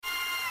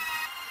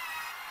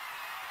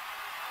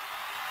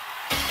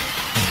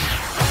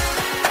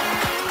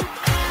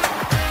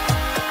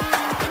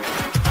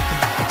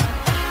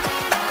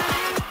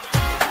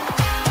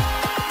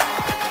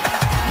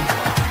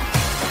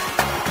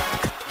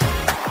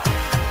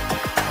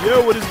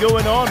Yo, what is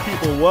going on,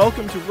 people?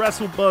 Welcome to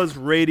WrestleBuzz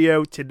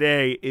Radio.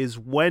 Today is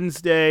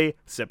Wednesday,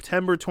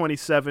 September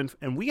 27th,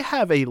 and we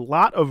have a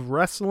lot of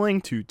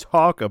wrestling to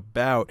talk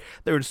about.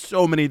 There's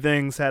so many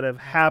things that have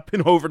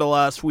happened over the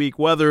last week,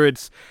 whether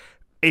it's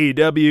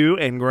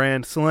AEW and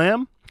Grand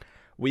Slam.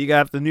 We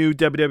got the new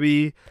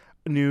WWE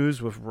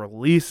news with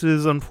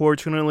releases,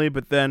 unfortunately,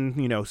 but then,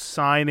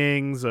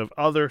 signings of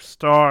other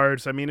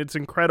stars. I mean, it's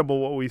incredible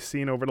what we've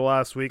seen over the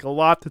last week. A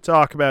lot to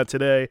talk about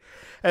today.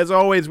 As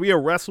always, we are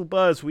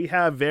WrestleBuzz. We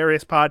have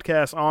various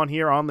podcasts on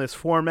here on this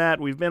format.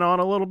 We've been on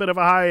a little bit of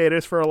a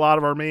hiatus for a lot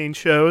of our main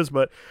shows,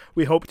 but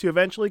we hope to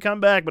eventually come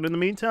back. But in the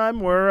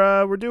meantime,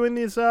 we're doing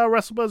these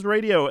WrestleBuzz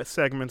Radio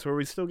segments where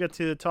we still get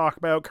to talk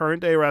about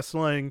current day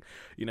wrestling,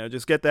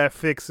 just get that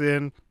fix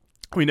in.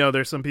 We know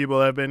there's some people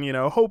that have been,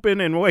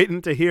 hoping and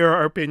waiting to hear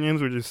our opinions,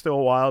 which is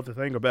still wild to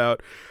think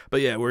about.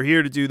 But yeah, we're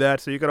here to do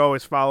that. So you could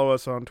always follow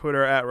us on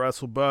Twitter at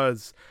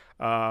WrestleBuzz.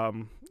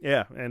 And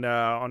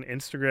on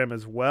Instagram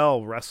as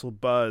well,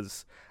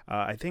 WrestleBuzz.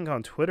 I think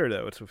on Twitter,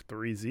 though, it's with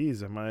 3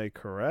 Z's. Am I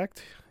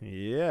correct?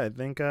 Yeah, I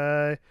think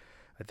I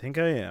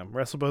am.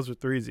 WrestleBuzz with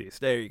 3 Z's.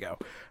 There you go.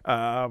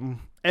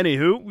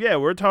 Anywho, yeah,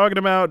 we're talking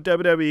about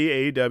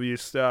WWE, AEW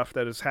stuff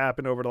that has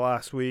happened over the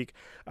last week.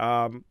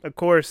 Of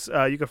course,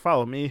 you can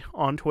follow me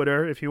on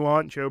Twitter if you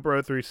want,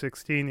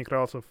 JoeBro316. You can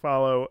also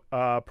follow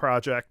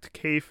Project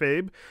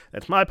Kayfabe.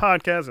 That's my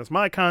podcast. That's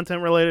my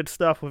content-related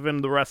stuff within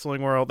the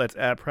wrestling world. That's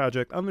at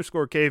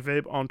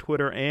Project_Kayfabe on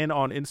Twitter and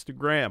on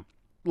Instagram.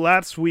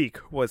 Last week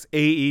was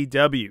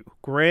AEW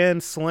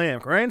Grand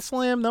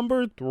Slam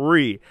number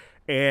 3.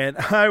 And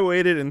I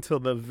waited until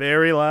the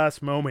very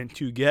last moment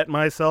to get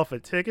myself a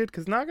ticket,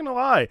 because not going to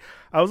lie,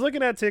 I was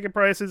looking at ticket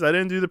prices. I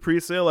didn't do the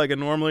pre-sale like I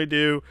normally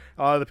do.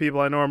 A lot of the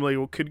people I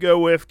normally could go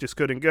with just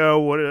couldn't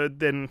go.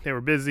 Then they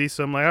were busy,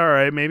 so I'm like, all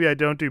right, maybe I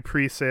don't do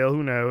pre-sale.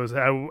 Who knows?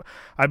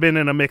 I've been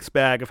in a mixed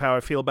bag of how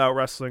I feel about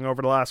wrestling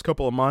over the last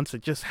couple of months.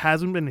 It just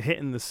hasn't been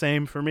hitting the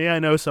same for me. I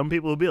know some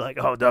people will be like,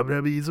 oh,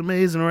 WWE's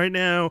amazing right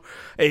now,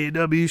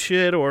 AEW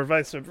shit, or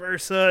vice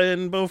versa,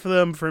 and both of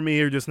them for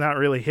me are just not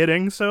really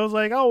hitting. So I was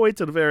like, I'll wait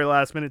till the very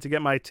last minute to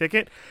get my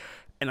ticket.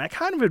 And I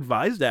kind of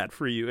advise that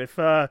for you. If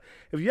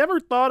you ever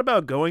thought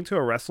about going to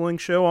a wrestling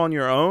show on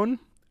your own,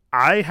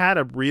 I had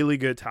a really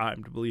good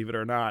time, to believe it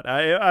or not.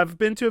 I've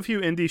been to a few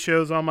indie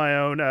shows on my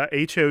own,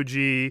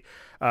 HOG,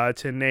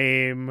 to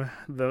name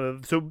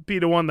be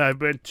the one that I've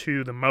been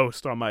to the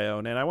most on my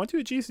own. And I went to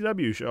a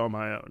GCW show on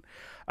my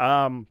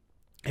own.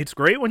 It's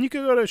great when you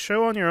can go to a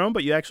show on your own,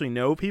 but you actually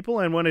know people.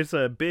 And when it's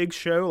a big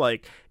show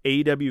like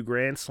AEW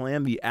Grand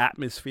Slam, the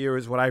atmosphere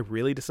is what I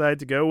really decided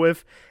to go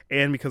with.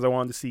 And because I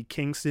wanted to see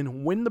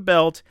Kingston win the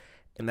belt,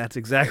 and that's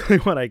exactly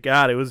what I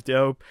got. It was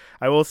dope.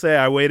 I will say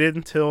I waited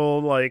until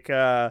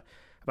about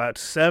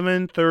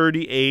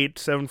 7:38,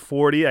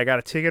 7:40. I got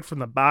a ticket from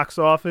the box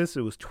office.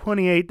 It was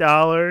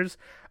 $28.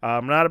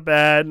 Not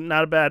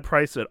a bad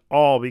price at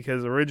all,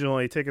 because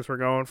originally tickets were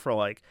going for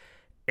like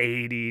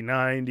 80,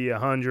 90,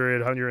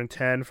 100,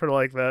 110 for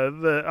like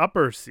the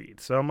upper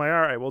seat. So I'm like,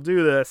 all right, we'll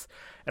do this.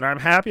 And I'm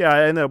happy.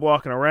 I ended up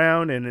walking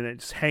around and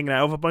just hanging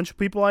out with a bunch of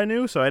people I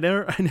knew. So I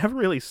never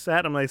really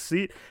sat in my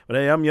seat. But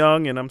hey, I'm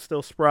young and I'm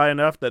still spry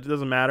enough that it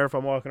doesn't matter if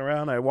I'm walking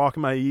around. I walk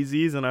in my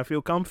Yeezys and I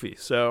feel comfy.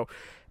 So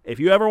if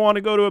you ever want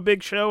to go to a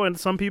big show and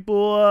some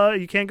people,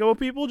 you can't go with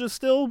people, just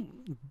still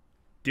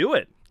do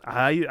it.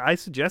 I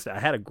suggest it. I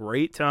had a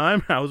great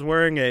time. I was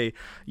wearing a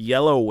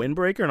yellow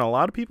windbreaker, and a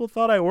lot of people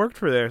thought I worked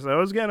for there, so I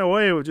was getting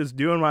away with just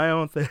doing my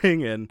own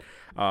thing, and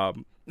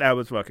that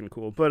was fucking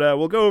cool. But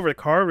we'll go over the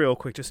card real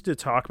quick just to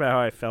talk about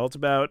how I felt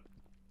about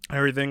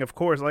everything. Of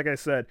course, like I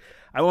said,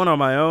 I went on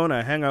my own.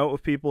 I hang out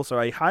with people, so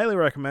I highly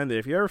recommend it.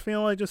 If you ever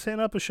feel like just hitting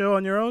up a show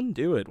on your own,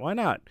 do it. Why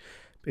not?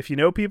 If you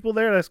know people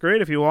there, that's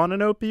great. If you want to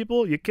know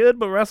people, you could,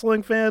 but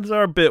wrestling fans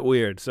are a bit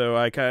weird, so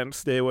I kind of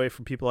stay away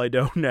from people I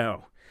don't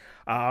know.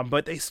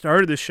 But they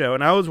started the show,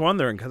 and I was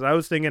wondering, because I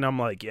was thinking, I'm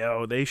like,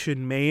 yo, they should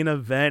main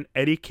event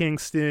Eddie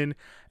Kingston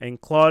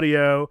and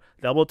Claudio,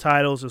 double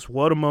titles, just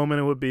what a moment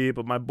it would be.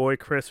 But my boy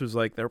Chris was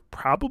like, they're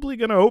probably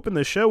going to open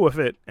the show with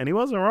it, and he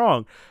wasn't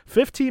wrong.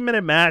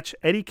 15-minute match,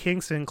 Eddie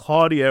Kingston,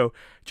 Claudio,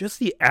 just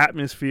the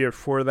atmosphere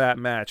for that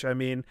match. I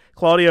mean,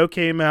 Claudio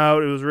came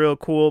out, it was real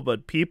cool,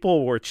 but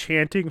people were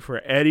chanting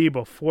for Eddie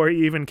before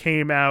he even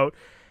came out.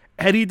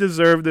 Eddie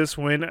deserved this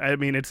win. I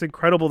mean, it's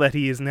incredible that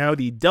he is now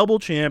the double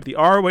champ, the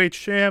ROH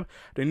champ,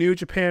 the New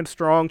Japan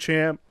Strong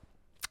champ.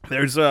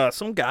 There's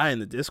some guy in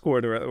the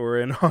Discord that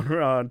we're in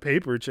on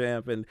Paper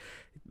Champ, and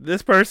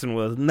this person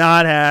was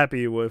not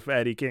happy with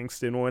Eddie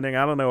Kingston winning.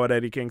 I don't know what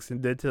Eddie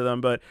Kingston did to them,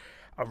 but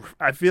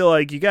I feel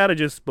like you got to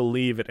just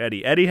believe it,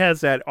 Eddie. Eddie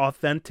has that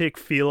authentic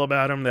feel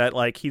about him that,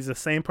 like, he's the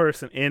same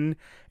person in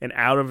and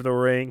out of the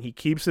ring. He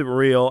keeps it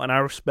real, and I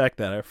respect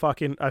that. I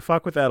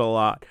fuck with that a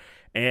lot.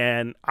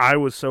 And I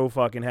was so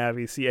fucking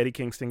happy to see Eddie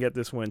Kingston get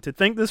this win. To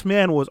think this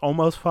man was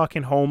almost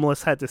fucking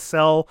homeless, had to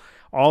sell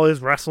all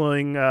his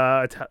wrestling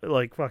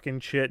like fucking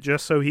shit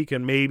just so he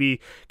could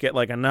maybe get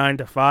like a 9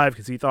 to 5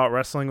 because he thought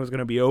wrestling was going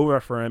to be over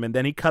for him. And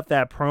then he cut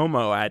that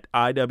promo at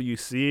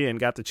IWC and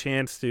got the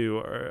chance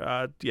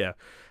to,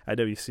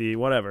 IWC,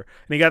 whatever.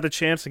 And he got the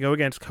chance to go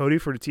against Cody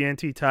for the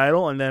TNT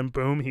title. And then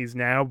boom, he's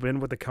now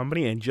been with the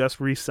company and just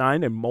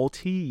re-signed a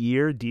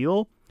multi-year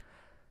deal.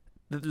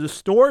 The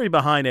story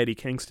behind Eddie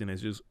Kingston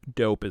is just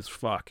dope as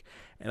fuck.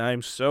 And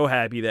I'm so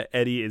happy that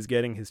Eddie is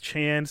getting his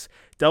chance.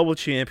 Double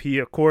champ. He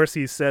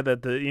said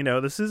that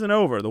this isn't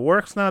over. The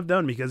work's not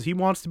done because he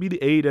wants to be the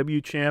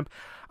AEW champ.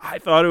 I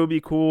thought it would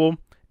be cool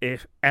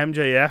if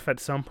MJF at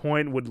some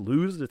point would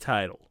lose the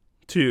title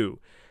to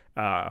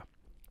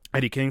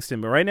Eddie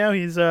Kingston. But right now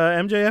he's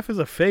MJF is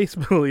a face,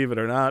 believe it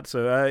or not.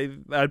 So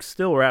I'd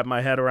still wrap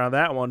my head around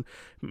that one.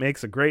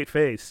 Makes a great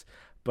face.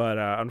 But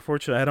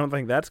unfortunately, I don't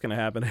think that's going to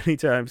happen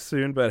anytime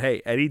soon. But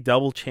hey, Eddie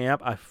double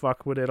champ, I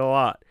fuck with it a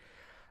lot.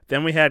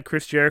 Then we had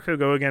Chris Jericho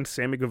go against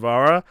Sammy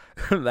Guevara.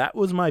 That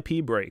was my pee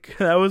break.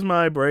 That was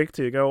my break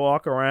to go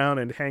walk around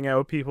and hang out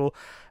with people.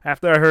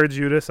 After I heard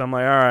Judas, I'm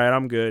like, all right,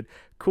 I'm good.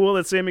 Cool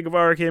that Sammy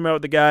Guevara came out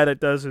with the guy that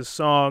does his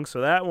song.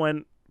 So that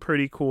went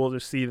pretty cool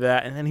to see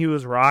that. And then he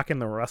was rocking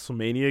the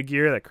WrestleMania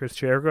gear that Chris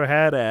Jericho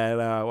had at,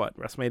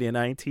 WrestleMania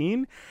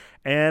 19.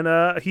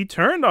 And he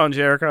turned on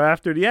Jericho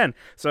after the end.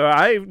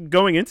 So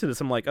going into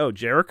this, I'm like, oh,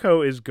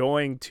 Jericho is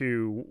going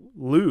to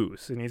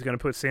lose, and he's going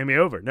to put Sammy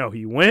over. No,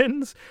 he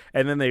wins,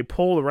 and then they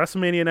pull the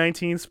WrestleMania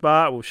 19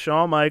 spot with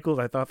Shawn Michaels.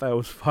 I thought that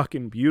was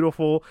fucking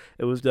beautiful.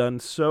 It was done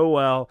so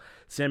well.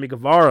 Sammy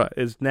Guevara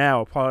is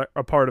now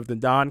a part of the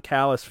Don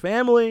Callis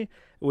family,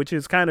 which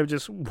is kind of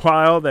just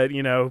wild that,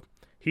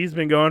 he's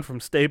been going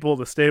from staple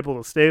to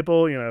staple to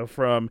staple,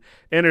 from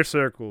Inner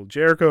Circle,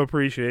 Jericho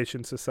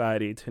Appreciation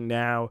Society to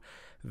now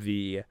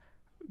the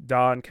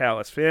Don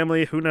Callis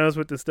family. Who knows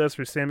what this does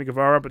for Sammy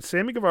Guevara, but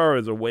Sammy Guevara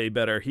is a way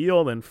better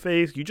heel than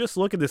face. You just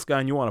look at this guy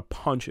and you want to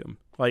punch him.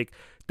 Like,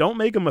 don't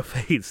make him a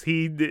face.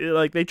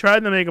 They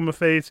tried to make him a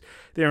face.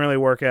 Didn't really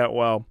work out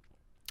well.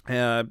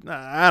 I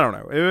don't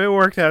know. It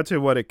worked out to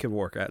what it could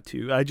work out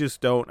to. I just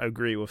don't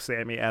agree with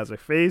Sammy as a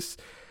face.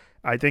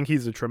 I think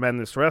he's a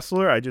tremendous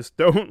wrestler. I just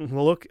don't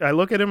I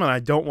look at him and I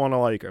don't want to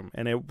like him.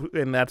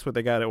 And that's what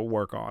they got to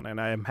work on.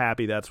 And I am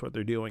happy that's what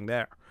they're doing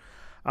there.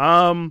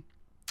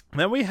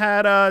 Then we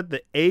had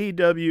the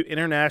AEW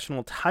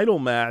International title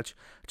match,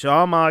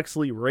 Jon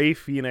Moxley, Rey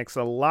Fenix.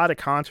 A lot of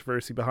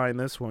controversy behind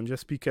this one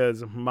just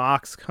because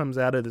Mox comes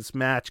out of this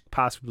match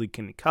possibly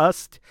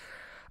concussed.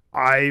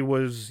 I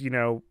was,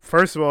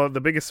 first of all, the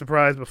biggest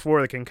surprise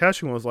before the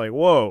concussion was like,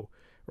 whoa,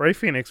 Rey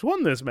Fenix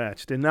won this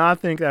match. Did not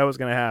think that was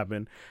going to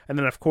happen. And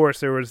then, of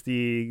course, there was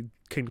the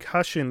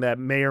concussion that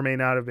may or may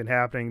not have been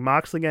happening.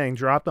 Moxley getting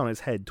dropped on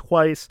his head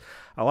twice.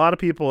 A lot of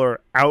people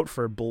are out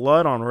for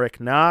blood on Rick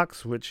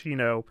Knox, which,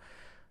 a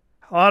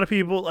lot of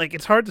people,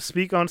 it's hard to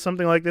speak on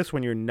something like this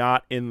when you're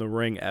not in the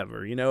ring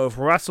ever. If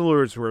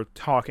wrestlers were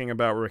talking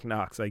about Rick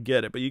Knox, I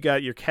get it. But you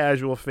got your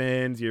casual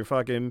fans, your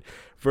fucking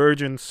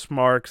virgin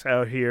smarks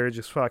out here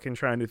just fucking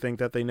trying to think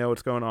that they know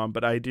what's going on.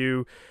 But I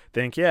do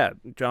think,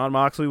 Jon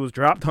Moxley was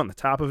dropped on the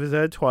top of his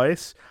head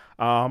twice.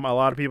 A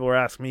lot of people were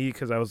asking me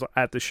because I was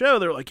at the show.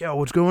 They're like, yo,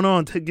 what's going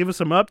on? Give us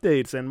some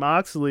updates. And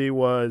Moxley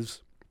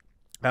was,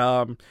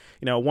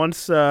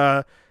 once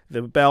the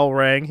bell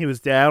rang, he was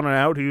down and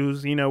out. He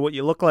was, what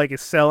you look like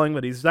is selling,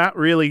 but he's not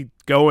really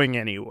going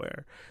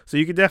anywhere. So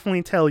you could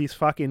definitely tell he's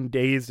fucking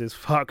dazed as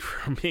fuck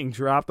from being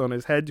dropped on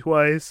his head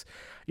twice.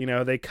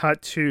 They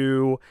cut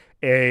to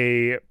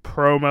a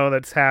promo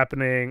that's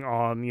happening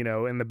on,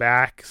 in the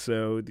back.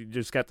 So you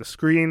just got the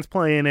screens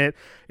playing it.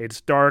 It's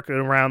dark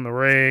around the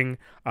ring.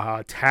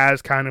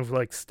 Taz kind of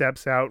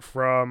steps out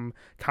from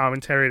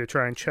commentary to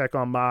try and check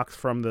on Mox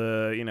from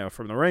the,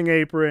 from the ring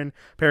apron.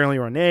 Apparently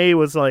Renee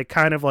was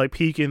kind of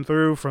peeking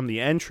through from the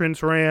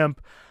entrance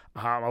ramp. A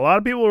lot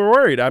of people were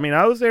worried. I mean,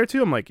 I was there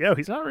too. I'm like, yo,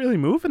 he's not really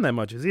moving that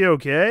much. Is he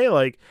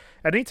okay?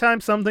 Anytime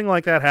something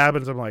like that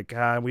happens, I'm like,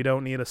 God, we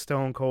don't need a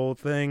Stone Cold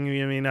thing.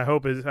 I mean, I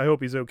hope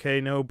he's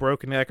okay. No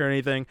broken neck or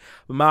anything.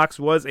 But Mox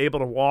was able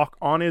to walk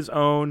on his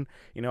own.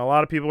 A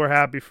lot of people were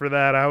happy for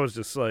that. I was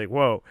just like,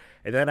 whoa.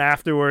 And then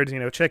afterwards,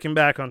 checking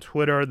back on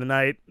Twitter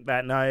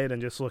that night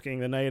and just looking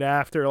the night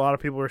after, a lot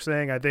of people were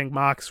saying, I think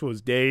Mox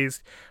was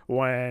dazed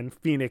when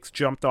Phoenix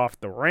jumped off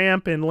the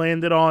ramp and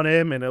landed on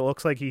him, and it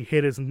looks like he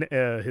hit his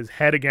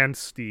head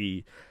against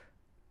the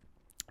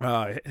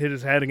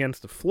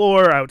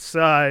floor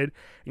outside.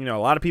 A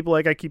lot of people,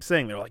 I keep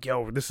saying, they're like,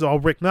 yo, this is all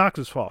Rick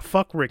Knox's fault.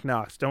 Fuck Rick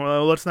Knox.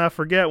 Let's not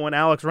forget when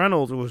Alex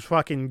Reynolds was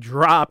fucking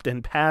dropped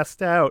and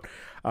passed out,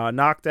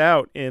 knocked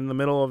out in the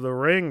middle of the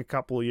ring a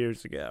couple of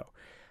years ago.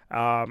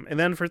 And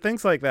then for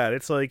things like that,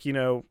 it's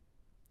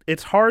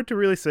it's hard to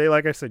really say.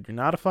 Like I said, you're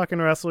not a fucking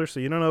wrestler, so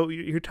you don't know what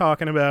you're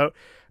talking about.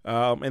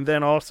 And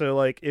then also,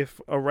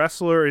 if a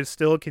wrestler is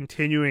still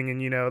continuing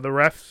and, the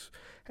ref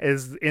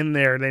is in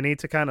there, they need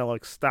to kind of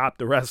stop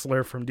the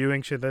wrestler from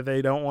doing shit that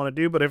they don't want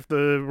to do. But if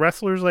the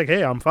wrestler's like,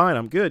 hey, I'm fine,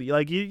 I'm good,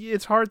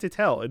 it's hard to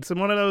tell. It's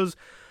one of those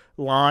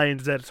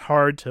lines that it's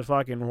hard to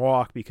fucking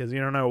walk because you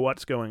don't know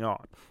what's going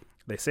on.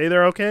 They say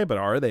they're okay, but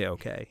are they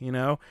okay,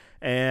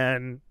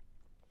 And,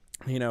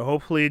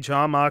 hopefully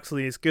Jon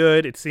Moxley is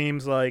good. It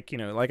seems like,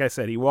 like I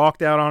said, he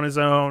walked out on his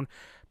own.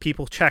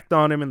 People checked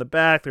on him in the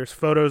back. There's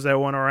photos that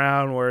went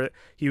around where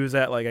he was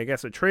at, like, I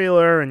guess a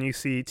trailer, and you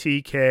see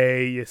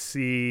TK, you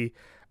see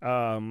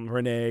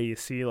Renee, you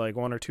see like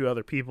one or two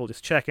other people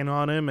just checking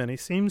on him, and he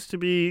seems to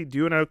be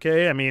doing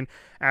okay. I mean,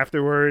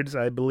 afterwards,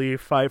 I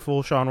believe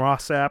Fightful Sean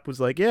Rossap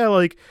was like, yeah,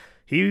 like,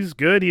 he's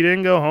good. He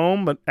didn't go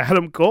home, but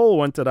Adam Cole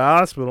went to the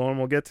hospital, and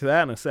we'll get to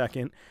that in a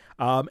second.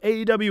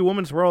 AEW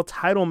Women's World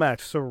Title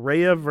match,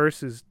 Saraya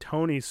versus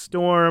Toni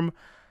Storm.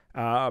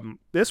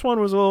 This one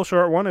was a little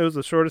short one. It was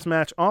the shortest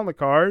match on the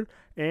card,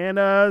 and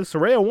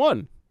Saraya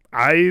won.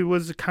 I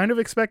was kind of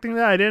expecting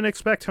that. I didn't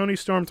expect Toni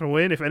Storm to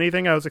win. If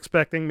anything, I was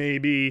expecting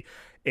maybe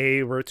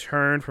a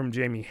return from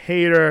Jamie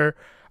Hayter.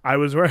 I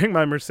was wearing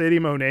my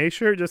Mercedes Moné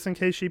shirt just in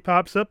case she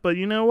pops up, but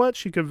you know what?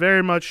 She could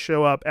very much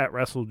show up at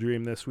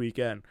WrestleDream this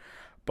weekend.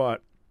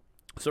 But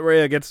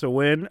Saraya gets the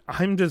win.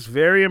 I'm just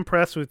very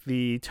impressed with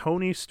the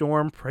Toni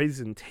Storm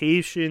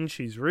presentation.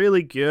 She's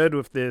really good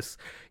with this,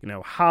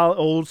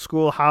 old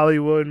school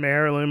Hollywood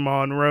Marilyn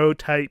Monroe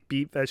type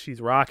beat that she's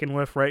rocking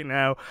with right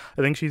now.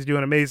 I think she's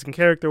doing amazing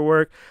character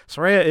work.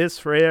 Saraya is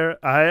fair.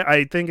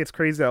 I think it's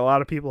crazy that a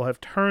lot of people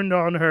have turned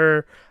on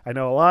her. I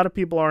know a lot of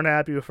people aren't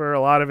happy with her. A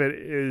lot of it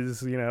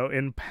is,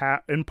 in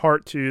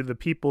part to the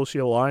people she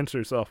aligns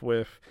herself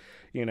with,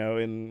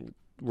 in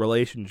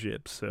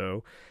relationships.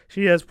 So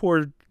she has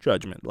poor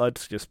judgment.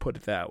 Let's just put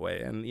it that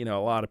way. And, a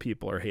lot of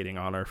people are hating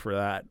on her for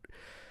that.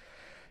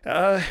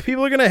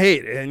 People are going to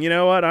hate. And you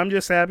know what? I'm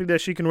just happy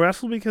that she can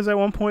wrestle because at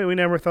one point we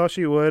never thought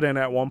she would. And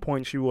at one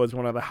point she was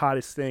one of the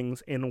hottest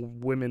things in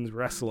women's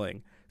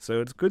wrestling.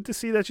 So it's good to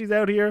see that she's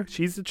out here.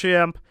 She's the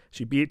champ.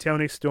 She beat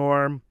Toni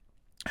Storm.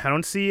 I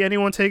don't see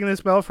anyone taking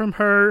this belt from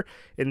her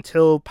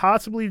until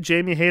possibly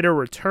Jamie Hayter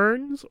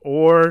returns,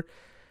 or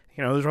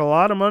there's a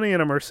lot of money in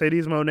a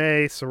Mercedes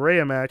Moné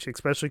Saraya match,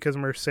 especially because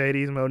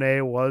Mercedes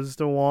Moné was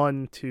the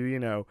one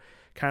to,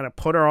 kind of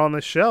put her on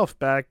the shelf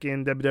back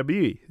in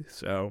WWE.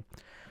 So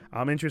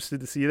I'm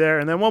interested to see there.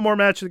 And then one more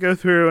match to go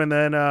through, and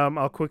then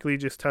I'll quickly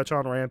just touch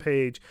on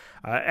Rampage.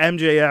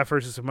 MJF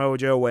versus Samoa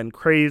Joe went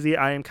crazy.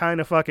 I am kind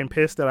of fucking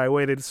pissed that I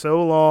waited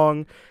so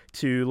long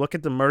to look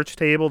at the merch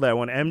table that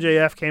when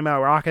MJF came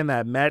out rocking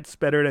that Mets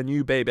Better Than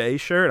You Baby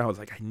shirt, I was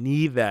like, I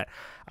need that.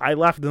 I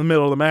left in the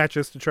middle of the match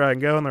just to try and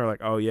go, and they're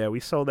like, oh yeah,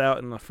 we sold out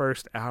in the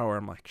first hour.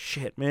 I'm like,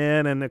 shit,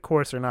 man. And of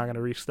course they're not going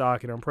to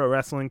restock it on Pro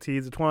Wrestling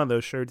Tees. It's one of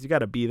those shirts. You got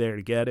to be there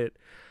to get it.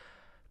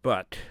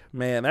 But,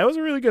 man, that was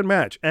a really good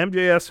match.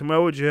 MJF,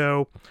 Samoa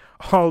Joe,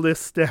 all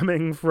this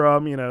stemming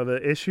from, the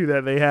issue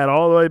that they had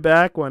all the way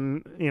back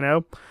when,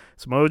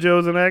 Samoa Joe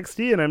was in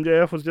NXT and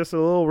MJF was just a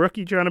little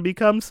rookie trying to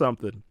become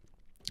something.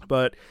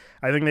 But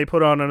I think they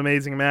put on an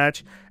amazing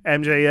match.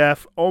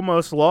 MJF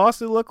almost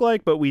lost, it looked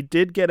like, but we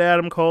did get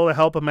Adam Cole to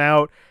help him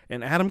out.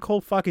 And Adam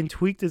Cole fucking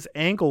tweaked his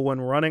ankle when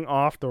running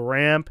off the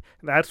ramp.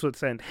 That's what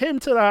sent him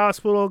to the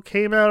hospital.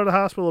 Came out of the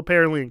hospital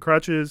apparently in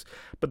crutches.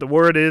 But the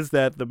word is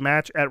that the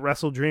match at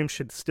WrestleDream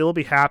should still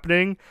be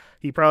happening.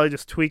 He probably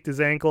just tweaked his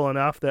ankle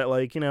enough that,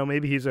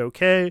 maybe he's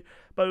okay.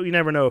 But you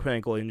never know with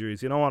ankle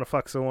injuries. You don't want to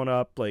fuck someone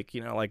up, like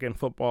in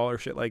football or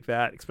shit like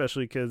that,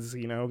 especially because,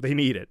 they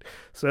need it.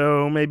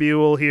 So maybe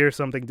we'll hear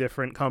something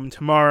different come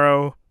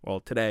tomorrow,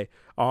 well, today,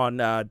 on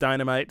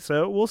Dynamite.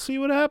 So we'll see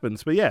what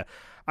happens. But yeah,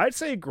 I'd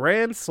say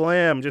Grand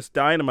Slam, just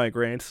Dynamite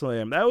Grand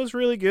Slam. That was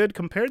really good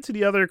compared to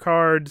the other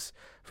cards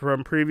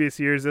from previous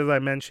years. As I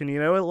mentioned,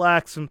 it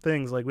lacks some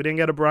things. Like we didn't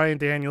get a Bryan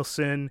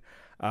Danielson.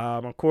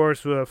 Of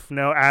course, with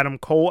no Adam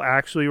Cole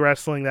actually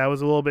wrestling, that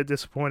was a little bit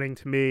disappointing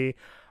to me.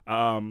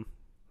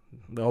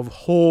 The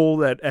hole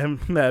that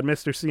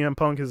Mr. CM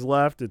Punk has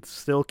left, it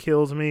still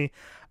kills me.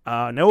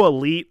 No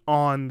Elite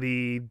on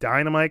the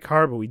Dynamite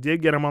card, but we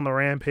did get him on the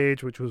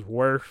Rampage, which was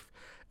worth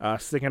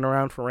sticking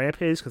around for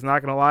Rampage, because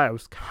not going to lie, I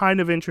was kind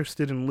of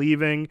interested in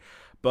leaving,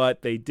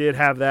 but they did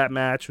have that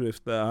match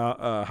with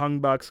the Hung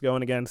Bucks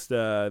going against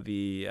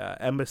the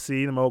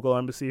Embassy, the Mogul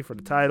Embassy, for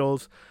the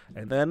titles,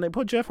 and then they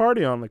put Jeff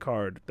Hardy on the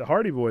card. The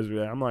Hardy Boys were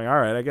there. I'm like,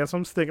 all right, I guess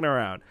I'm sticking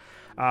around.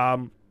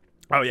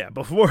 Oh, yeah,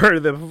 before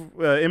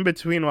in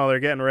between while they're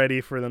getting ready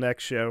for the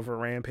next show for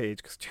Rampage,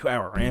 because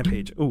 2-hour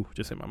Rampage, ooh,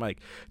 just hit my mic,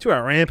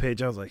 2-hour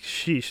Rampage, I was like,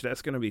 sheesh,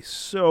 that's going to be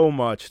so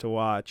much to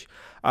watch.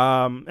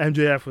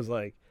 MJF was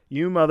like,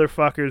 you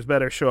motherfuckers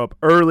better show up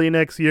early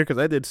next year, because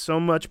I did so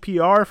much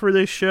PR for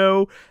this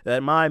show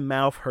that my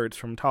mouth hurts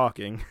from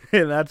talking.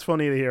 And that's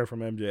funny to hear from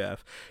MJF.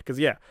 Because,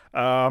 yeah,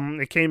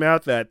 it came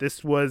out that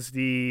this was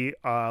the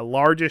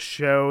largest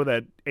show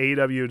that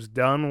AEW has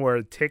done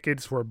where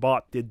tickets were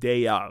bought the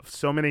day of.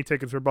 So many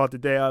tickets were bought the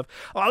day of.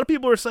 A lot of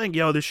people are saying,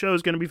 yo, this show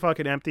is going to be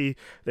fucking empty.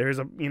 There's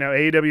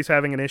AEW's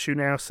having an issue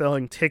now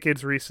selling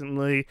tickets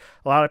recently.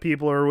 A lot of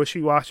people are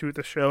wishy-washy with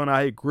the show, and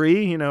I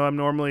agree. I'm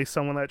normally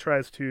someone that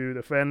tries to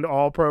defend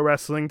all pro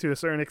wrestling to a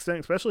certain extent,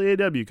 especially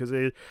AEW, because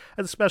it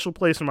has a special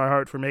place in my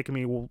heart for making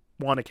me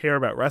want to care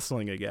about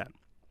wrestling again.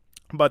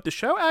 But the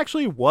show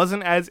actually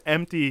wasn't as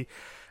empty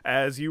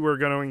as you were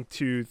going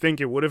to think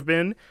it would have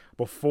been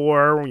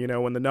before,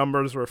 when the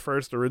numbers were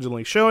first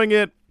originally showing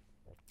it.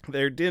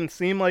 There didn't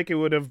seem like it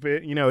would have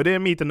been, it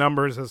didn't meet the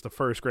numbers as the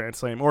first Grand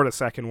Slam or the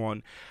second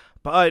one.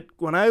 But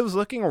when I was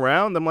looking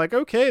around, I'm like,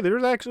 okay,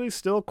 there's actually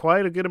still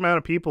quite a good amount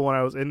of people when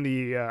I was in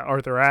the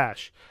Arthur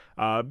Ashe.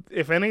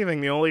 If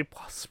anything, the only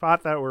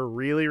spot that were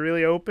really,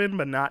 really open,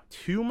 but not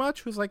too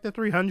much, was like the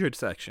 300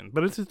 section.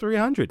 But it's the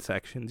 300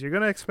 sections. You're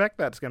going to expect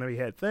that's going to be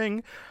a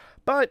thing.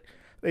 But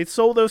they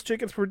sold those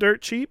tickets for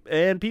dirt cheap,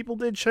 and people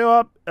did show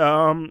up.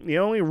 The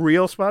only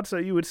real spots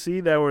that you would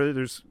see that were,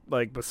 there's,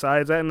 like,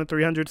 besides that in the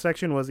 300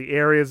 section was the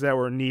areas that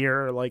were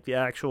near, like, the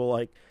actual,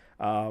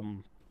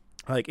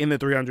 like in the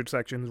 300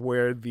 sections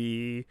where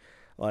the,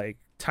 like,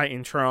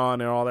 Titantron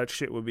and all that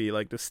shit would be,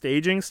 like, the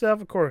staging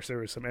stuff. Of course, there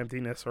was some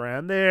emptiness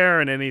around there,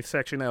 and any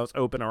section that was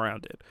open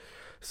around it.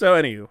 So,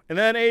 anywho, and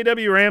then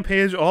AEW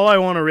Rampage, all I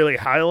want to really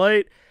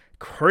highlight,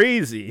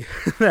 crazy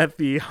that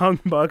the Young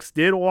Bucks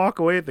did walk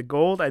away with the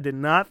gold. I did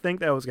not think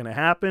that was going to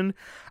happen.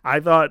 I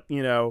thought,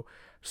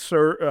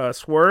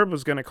 Swerve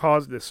was going to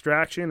cause a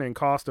distraction and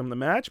cost him the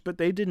match, but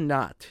they did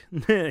not.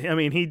 I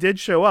mean, he did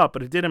show up,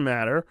 but it didn't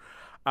matter.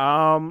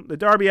 The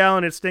Darby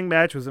Allin and Sting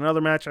match was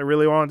another match I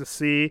really wanted to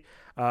see.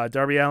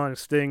 Darby Allin and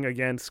Sting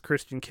against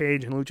Christian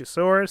Cage and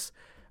Luchasaurus.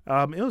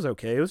 It was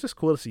okay. It was just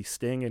cool to see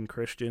Sting and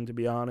Christian, to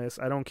be honest.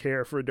 I don't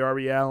care for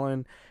Darby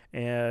Allin,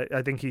 and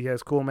I think he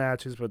has cool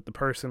matches, but the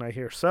person I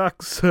hear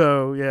sucks,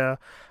 so yeah.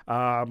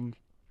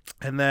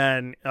 And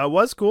then it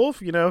was cool,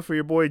 for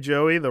your boy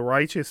Joey. The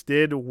Righteous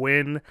did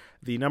win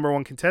the number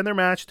one contender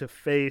match to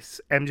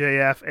face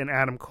MJF and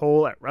Adam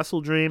Cole at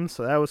WrestleDream,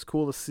 so that was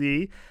cool to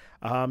see.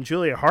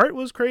 Julia Hart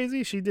was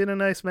crazy. She did a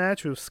nice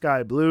match with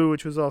Sky Blue,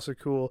 which was also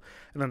cool.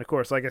 And then, of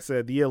course, like I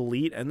said, the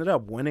Elite ended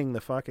up winning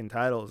the fucking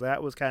titles.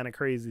 That was kind of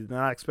crazy. Did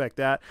not expect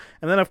that.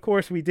 And then, of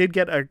course, we did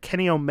get a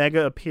Kenny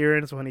Omega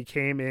appearance when he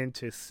came in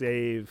to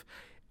save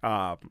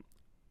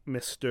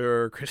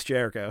Mr. Chris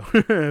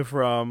Jericho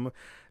from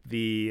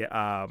the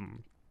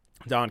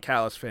Don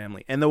Callis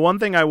family. And the one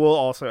thing I will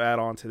also add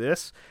on to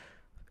this,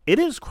 it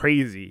is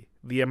crazy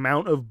the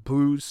amount of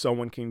boos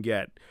someone can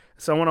get.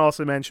 Someone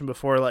also mentioned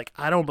before, like,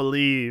 I don't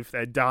believe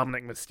that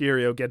Dominic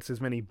Mysterio gets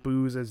as many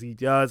boos as he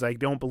does. I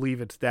don't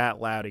believe it's that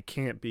loud. It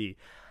can't be.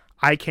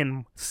 I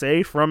can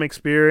say from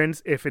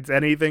experience, if it's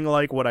anything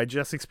like what I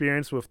just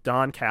experienced with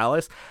Don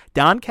Callis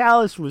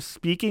was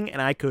speaking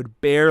and I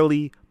could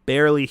barely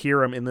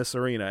hear him in this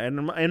arena.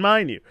 And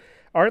mind you,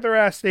 Arthur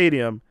Ashe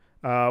Stadium,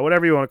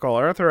 whatever you want to call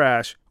it, Arthur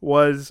Ashe,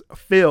 was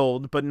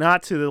filled, but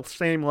not to the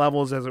same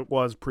levels as it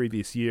was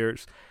previous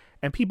years.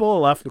 And people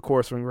left the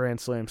course when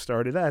Grand Slam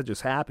started. That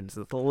just happens.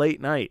 It's a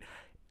late night.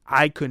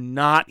 I could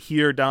not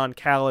hear Don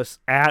Callis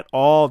at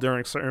all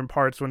during certain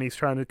parts when he's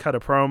trying to cut a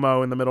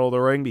promo in the middle of the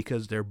ring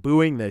because they're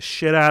booing the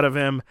shit out of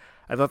him.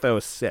 I thought that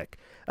was sick.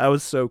 That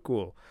was so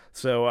cool.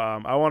 So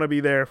I want to be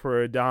there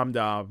for a Dom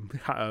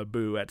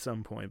boo at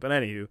some point. But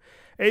anywho,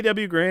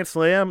 AEW Grand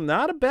Slam,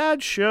 not a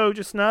bad show,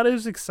 just not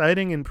as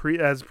exciting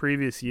as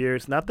previous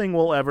years. Nothing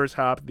will ever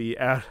top the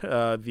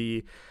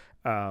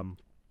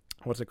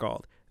what's it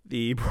called?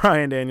 The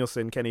Bryan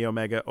Danielson, Kenny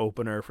Omega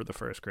opener for the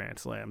first Grand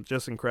Slam.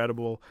 Just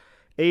incredible.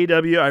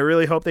 AEW, I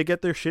really hope they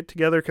get their shit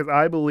together because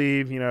I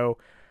believe,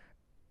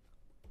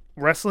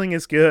 wrestling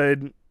is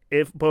good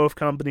if both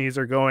companies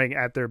are going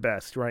at their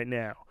best right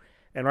now.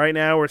 And right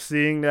now we're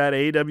seeing that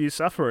AEW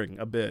suffering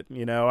a bit.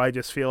 I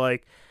just feel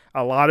like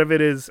a lot of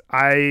it is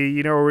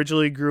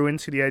originally grew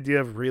into the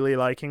idea of really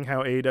liking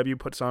how AEW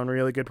puts on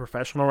really good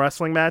professional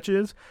wrestling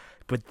matches.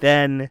 But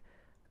then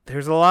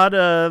there's a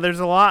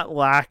lot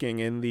lacking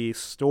in the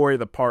story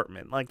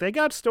department. Like, they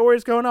got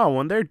stories going on.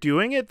 When they're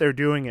doing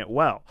it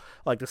well.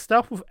 Like, the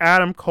stuff with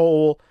Adam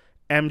Cole,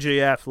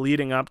 MJF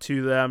leading up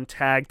to them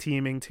tag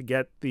teaming to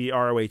get the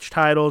ROH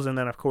titles, and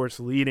then, of course,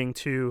 leading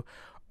to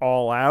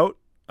All Out,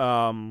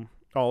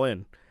 All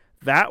In.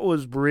 That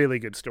was really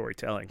good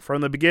storytelling.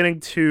 From the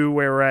beginning to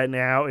where we're at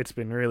now, it's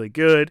been really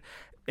good.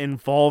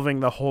 Involving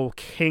the whole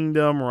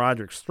kingdom,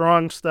 Roderick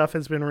Strong stuff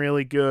has been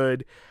really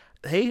good.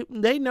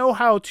 They know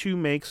how to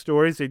make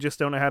stories. They just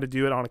don't know how to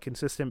do it on a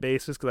consistent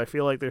basis because I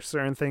feel like there's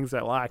certain things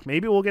that lack.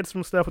 Maybe we'll get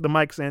some stuff with the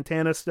Mike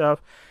Santana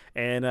stuff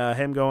and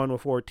him going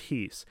with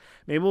Ortiz.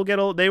 Maybe we'll get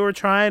they were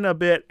trying a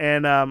bit,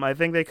 and I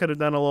think they could have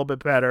done a little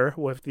bit better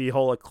with the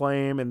whole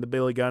Acclaim and the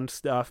Billy Gunn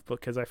stuff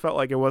because I felt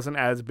like it wasn't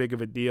as big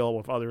of a deal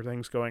with other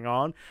things going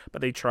on, but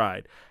they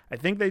tried. I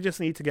think they just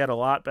need to get a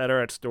lot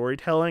better at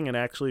storytelling and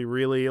actually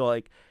really,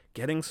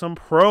 getting some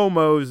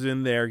promos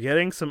in there,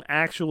 getting some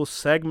actual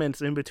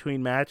segments in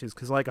between matches,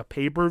 because like a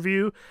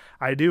pay-per-view,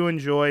 I do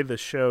enjoy the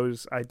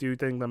shows. I do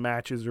think the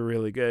matches are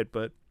really good,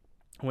 but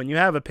when you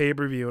have a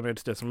pay-per-view and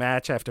it's just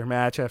match after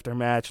match after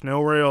match,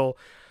 no real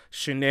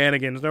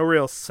shenanigans, no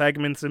real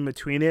segments in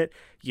between it,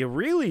 you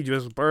really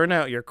just burn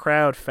out your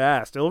crowd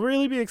fast. They'll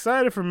really be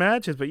excited for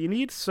matches, but you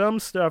need some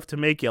stuff to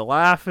make you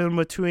laugh in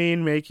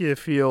between, make you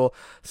feel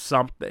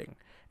something.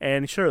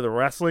 And sure, the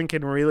wrestling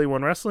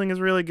when wrestling is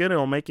really good,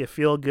 it'll make you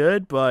feel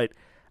good, but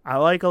I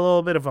like a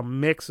little bit of a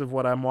mix of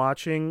what I'm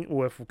watching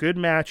with good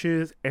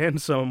matches and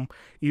some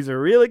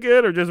either really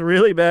good or just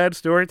really bad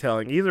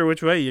storytelling. Either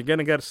which way, you're going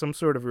to get some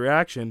sort of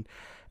reaction.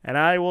 And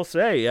I will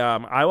say,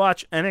 I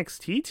watched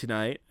NXT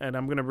tonight, and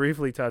I'm going to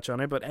briefly touch on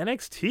it. But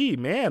NXT,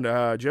 man,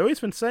 Joey's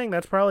been saying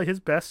that's probably his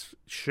best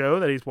show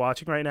that he's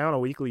watching right now on a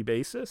weekly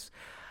basis.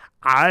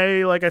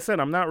 Like I said,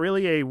 I'm not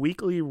really a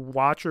weekly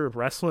watcher of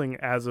wrestling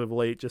as of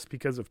late just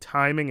because of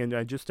timing, and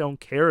I just don't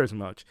care as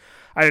much.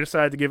 I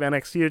decided to give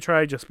NXT a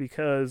try just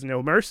because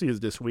No Mercy is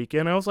this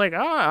weekend. I was like,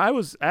 I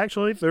was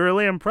actually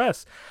thoroughly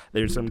impressed.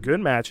 There's some good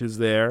matches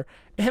there,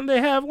 and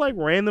they have like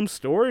random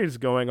stories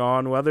going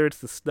on, whether it's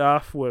the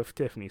stuff with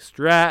Tiffany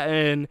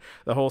Stratton,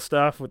 the whole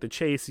stuff with the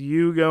Chase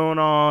U going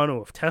on,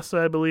 with Tessa,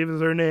 I believe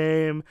is her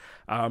name,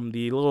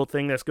 the little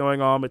thing that's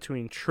going on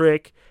between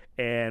Trick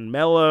and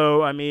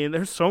Mello. I mean,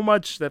 there's so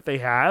much that they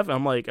have.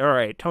 I'm like, all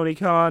right, Tony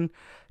Khan,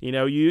 you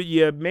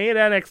made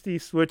NXT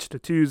switch to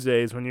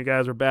Tuesdays when you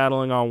guys were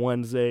battling on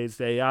Wednesdays.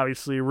 They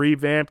obviously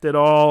revamped it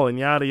all and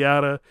yada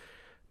yada.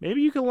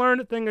 Maybe you can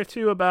learn a thing or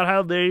two about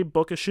how they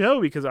book a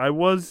show, because I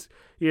was,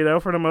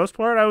 for the most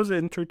part, I was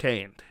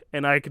entertained.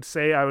 And I could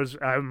say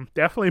I'm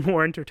definitely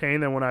more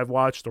entertained than when I've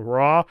watched the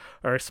Raw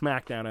or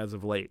SmackDown as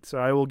of late. So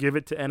I will give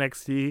it to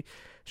NXT.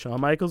 Shawn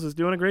Michaels is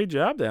doing a great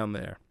job down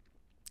there.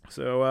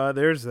 So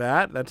there's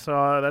that. That's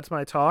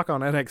my talk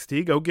on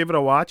NXT. Go give it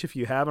a watch if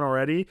you haven't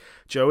already.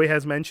 Joey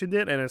has mentioned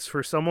it, and it's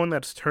for someone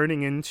that's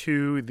turning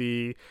into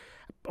the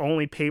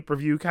only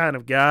pay-per-view kind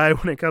of guy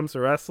when it comes to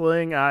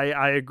wrestling.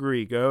 I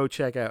agree. Go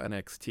check out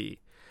NXT.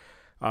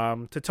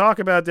 To talk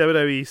about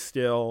WWE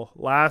still,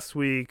 last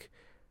week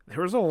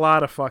there was a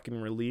lot of fucking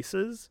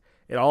releases.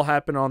 It all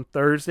happened on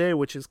Thursday,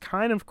 which is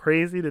kind of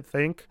crazy to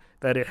think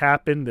that it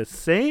happened the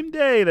same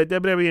day that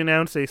WWE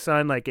announced they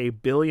signed like a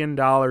 $1 billion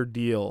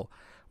deal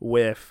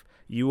with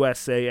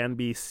USA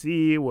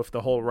NBC, with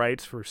the whole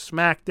rights for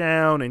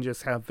SmackDown and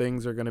just how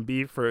things are going to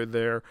be for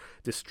their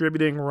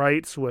distributing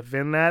rights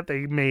within that.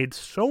 They made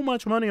so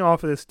much money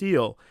off of this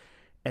deal,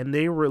 and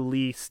they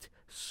released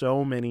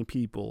so many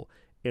people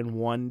in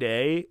one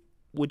day,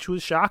 which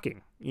was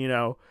shocking.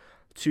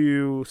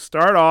 To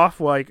start off,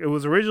 like, it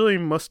was originally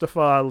Mustafa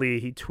Ali.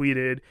 He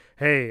tweeted,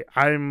 "Hey,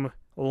 I'm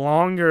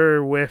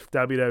longer with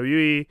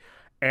WWE,"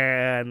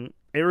 and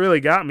it really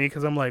got me,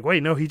 because I'm like,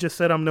 wait, no, he just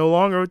said I'm no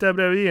longer with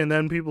WWE, and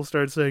then people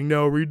started saying,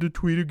 no, read the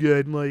tweet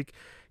again, like,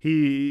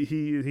 he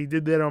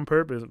did that on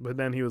purpose. But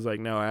then he was like,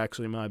 no,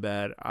 actually, my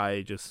bad,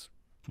 I just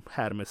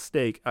had a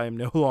mistake, I am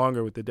no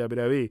longer with the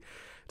WWE. It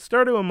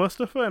started with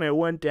Mustafa, and it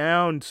went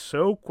down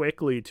so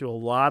quickly to a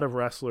lot of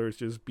wrestlers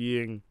just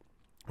being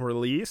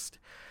released,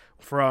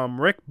 from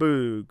Rick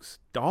Boogs,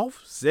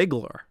 Dolph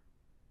Ziggler,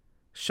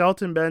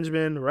 Shelton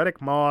Benjamin, Riddick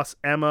Moss,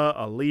 Emma,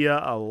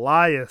 Aaliyah,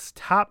 Elias,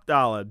 Top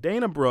Dollar,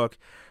 Dana Brooke,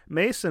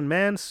 Mason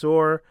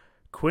Mansoor,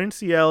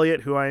 Quincy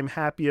Elliott, who I am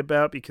happy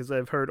about because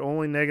I've heard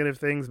only negative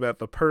things about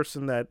the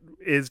person that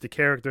is the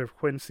character of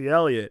Quincy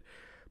Elliott.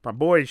 My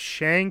boy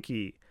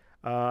Shanky,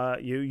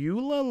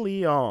 Eula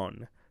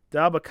Leon,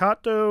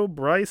 Dabakato,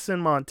 Bryson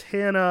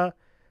Montana,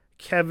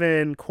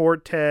 Kevin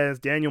Cortez,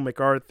 Daniel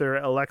MacArthur,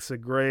 Alexa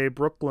Gray,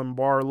 Brooklyn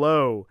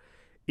Barlow,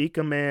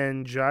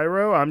 Ikaman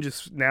Gyro. I'm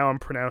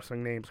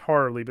pronouncing names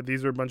horribly, but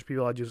these are a bunch of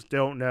people I just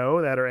don't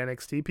know that are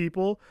NXT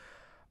people.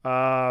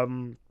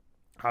 Abul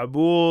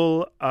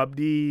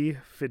Abdi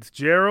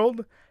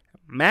Fitzgerald,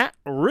 Matt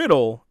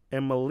Riddle,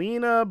 and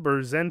Melina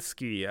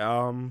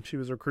Berzensky. She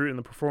was recruited in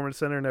the Performance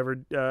Center, never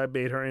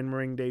made her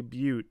in-ring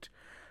debut.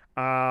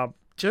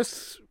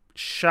 Just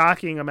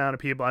shocking amount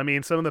of people. I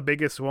mean, some of the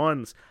biggest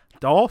ones.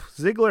 Dolph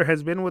Ziggler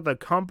has been with the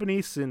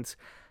company since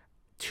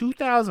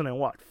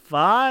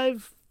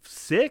 2005,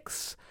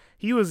 6.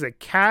 He was a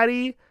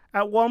caddy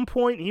at one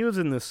point. He was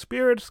in the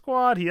Spirit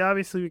Squad. He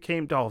obviously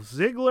became Dolph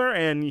Ziggler,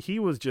 and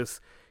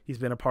he's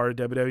been a part of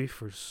WWE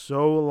for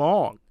so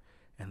long,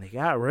 and they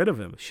got rid of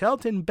him.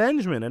 Shelton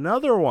Benjamin,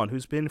 another one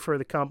who's been for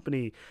the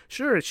company.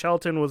 Sure,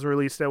 Shelton was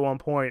released at one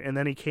point, and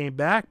then he came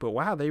back, but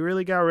wow, they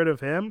really got rid of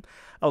him.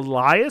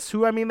 Elias,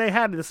 who, they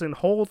had this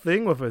whole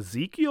thing with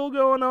Ezekiel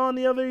going on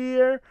the other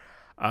year.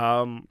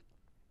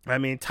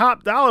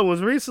 Top Dollar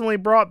was recently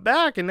brought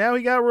back, and now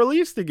he got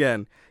released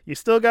again. You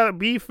still got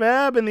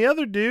B-Fab and the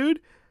other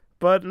dude,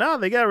 but no,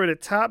 they got rid of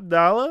Top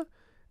Dollar.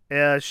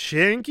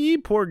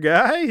 Shanky, poor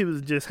guy, he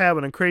was just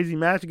having a crazy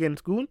match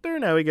against Gunther.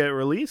 Now he got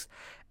released.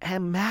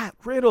 And Matt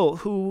Riddle,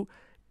 who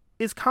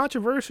is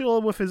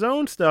controversial with his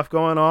own stuff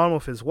going on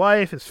with his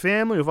wife, his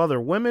family, with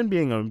other women,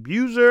 being an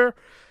abuser.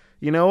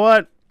 You know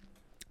what?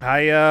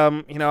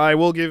 I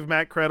will give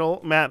Matt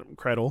Riddle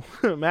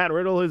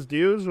his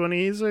dues. When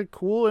he's a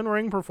cool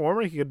in-ring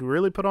performer, he could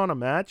really put on a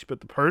match, but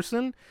the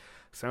person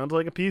sounds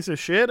like a piece of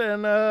shit,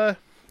 and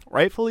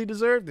rightfully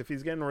deserved. If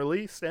he's getting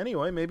released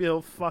anyway, maybe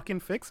he'll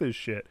fucking fix his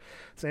shit.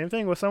 Same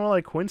thing with someone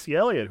like Quincy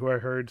Elliott, who I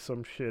heard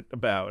some shit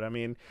about. If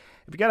you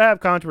gotta have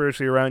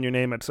controversy around your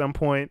name at some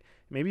point,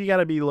 maybe you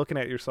gotta be looking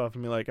at yourself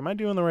and be like, am I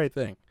doing the right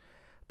thing?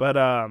 But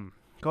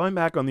going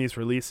back on these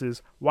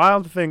releases,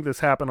 wild to think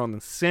this happened on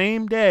the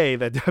same day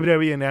that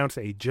WWE announced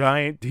a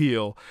giant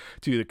deal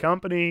to the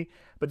company.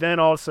 But then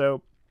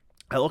also,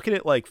 I look at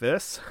it like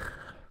this.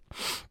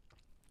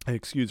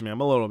 Excuse me, I'm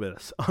a little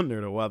bit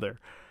under the weather.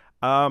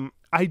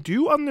 I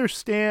do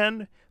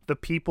understand the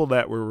people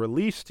that were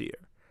released here.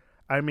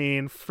 I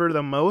mean, for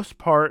the most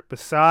part,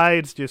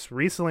 besides just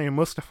recently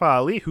Mustafa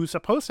Ali, who was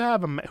supposed to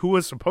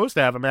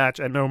have a match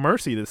at No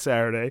Mercy this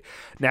Saturday,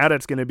 now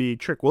that's going to be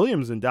Trick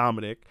Williams and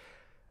Dominic.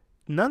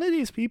 None of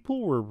these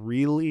people were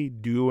really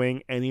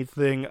doing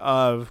anything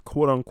of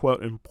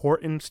quote-unquote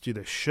importance to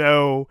the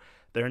show.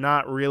 They're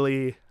not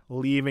really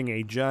leaving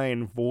a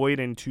giant void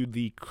into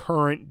the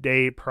current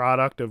day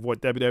product of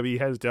what WWE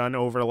has done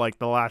over like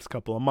the last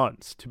couple of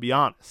months, to be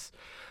honest.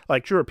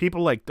 Like, sure,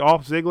 people like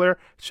Dolph Ziggler,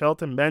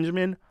 Shelton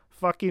Benjamin,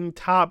 fucking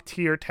top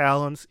tier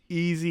talents,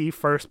 easy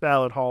first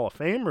ballot Hall of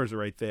Famers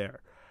right there.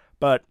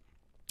 But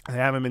I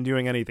haven't been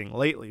doing anything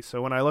lately.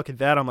 So when I look at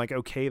that, I'm like,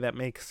 okay, that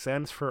makes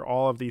sense for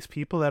all of these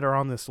people that are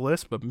on this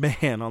list. But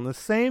man, on the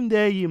same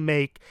day you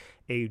make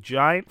a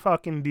giant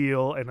fucking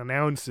deal and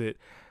announce it,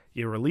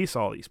 you release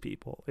all these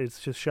people. It's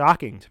just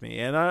shocking to me.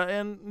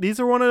 And these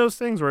are one of those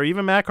things where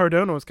even Matt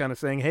Cardona was kind of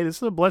saying, hey, this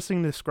is a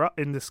blessing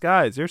in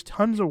disguise. There's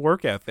tons of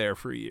work out there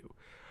for you.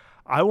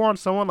 I want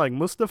someone like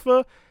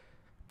Mustafa.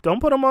 Don't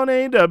put him on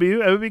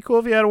AEW. It would be cool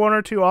if he had one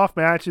or two off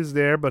matches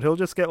there, but he'll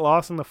just get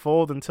lost in the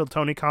fold until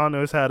Tony Khan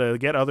knows how to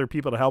get other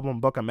people to help him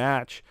book a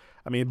match.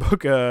 I mean,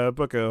 book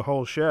a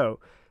whole show.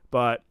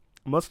 But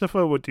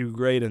Mustafa would do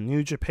great in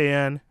New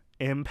Japan,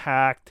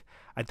 Impact.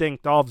 I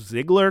think Dolph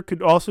Ziggler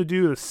could also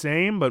do the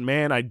same, but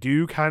man, I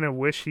do kind of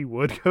wish he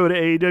would go to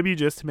AEW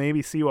just to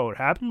maybe see what would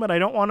happen, but I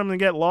don't want him to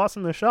get lost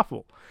in the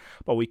shuffle.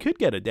 But we could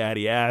get a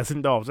Daddy Ass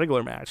and Dolph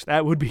Ziggler match.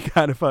 That would be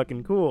kind of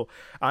fucking cool.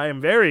 I am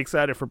very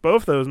excited for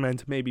both those men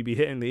to maybe be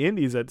hitting the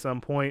indies at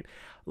some point.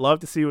 Love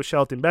to see what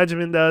Shelton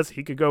Benjamin does.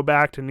 He could go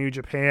back to New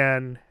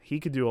Japan. He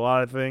could do a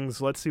lot of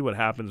things. Let's see what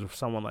happens with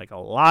someone like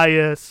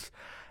Elias.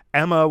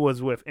 Emma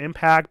was with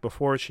Impact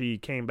before she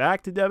came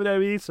back to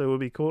WWE, so it would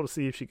be cool to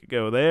see if she could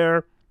go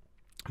there.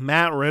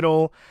 Matt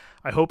Riddle,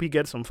 I hope he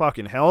gets some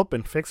fucking help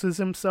and fixes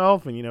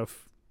himself and,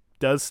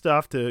 does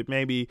stuff to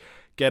maybe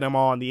get him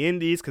on the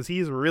indies, because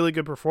he's a really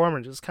good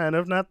performer, just kind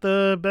of not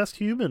the best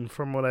human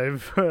from what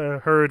I've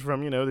heard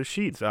from, the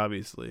sheets,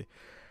 obviously.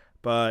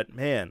 But,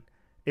 man,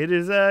 it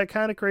is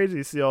kind of crazy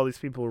to see all these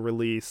people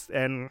released,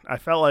 and I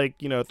felt like,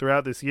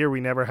 throughout this year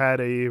we never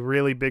had a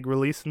really big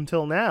release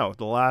until now.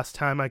 The last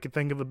time I could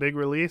think of a big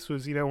release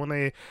was, when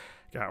they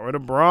got rid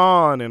of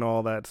Braun and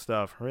all that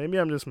stuff. Or maybe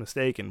I'm just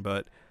mistaken,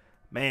 but,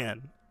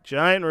 man,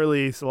 giant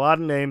release, a lot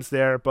of names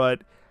there,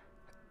 but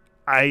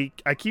I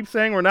keep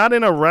saying we're not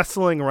in a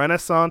wrestling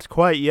renaissance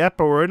quite yet,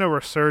 but we're in a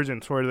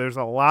resurgence where there's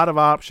a lot of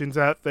options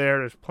out there.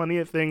 There's plenty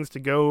of things to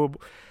go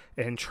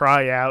and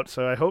try out,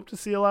 so I hope to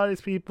see a lot of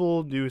these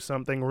people do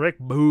something. Rick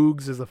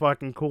Boogs is a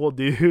fucking cool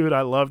dude.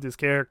 I loved his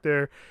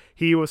character.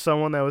 He was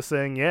someone that was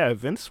saying, yeah, if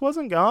Vince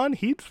wasn't gone,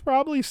 he'd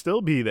probably still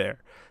be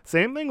there.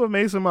 Same thing with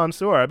Mason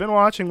Mansoor. I've been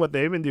watching what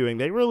they've been doing.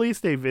 They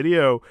released a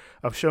video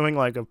of showing,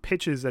 of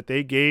pitches that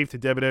they gave to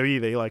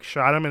WWE. They,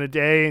 shot them in a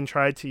day and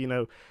tried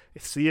to,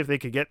 see if they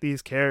could get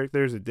these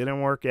characters. It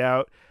didn't work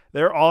out.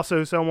 They're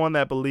also someone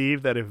that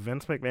believed that if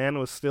Vince McMahon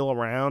was still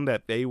around,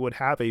 that they would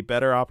have a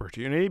better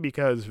opportunity,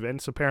 because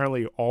Vince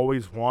apparently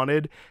always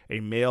wanted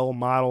a male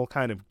model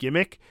kind of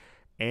gimmick,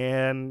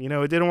 and,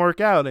 it didn't work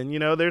out. And,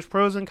 there's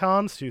pros and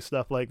cons to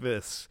stuff like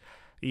this.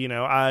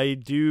 I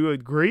do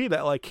agree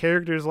that,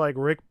 characters like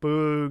Rick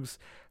Boogs,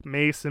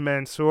 Mason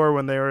Mansoor,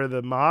 when they were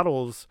the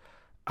models,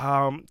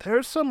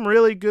 there's some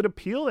really good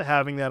appeal to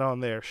having that on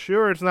there.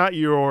 Sure, it's not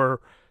your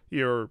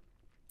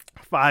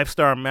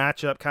 5-star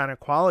matchup kind of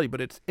quality,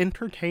 but it's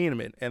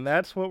entertainment, and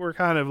that's what we're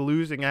kind of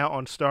losing out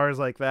on stars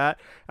like that.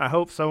 I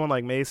hope someone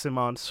like Mason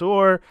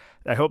Mansoor,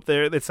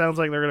 it sounds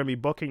like they're going to be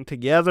booking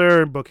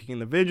together, booking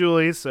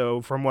individually, so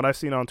from what I've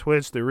seen on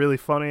Twitch, they're really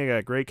funny,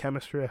 got great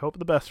chemistry. I hope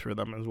the best for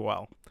them as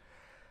well.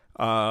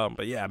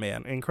 But yeah,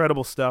 man,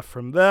 incredible stuff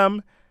from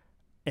them.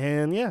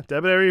 And yeah,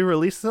 WWE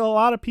releases a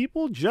lot of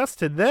people just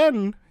to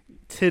then,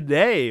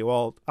 today,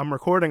 well, I'm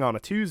recording on a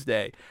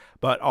Tuesday,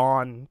 but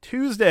on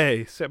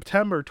Tuesday,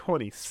 September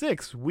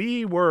 26th,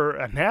 we were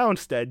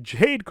announced that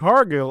Jade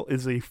Cargill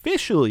is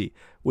officially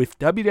with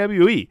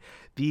WWE,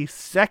 the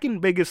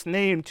second biggest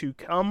name to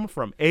come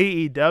from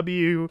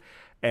AEW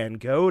and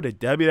go to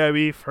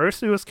WWE.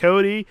 First it was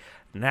Cody,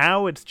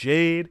 now it's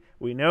Jade.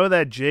 We know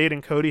that Jade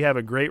and Cody have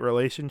a great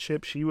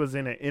relationship. She was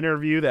in an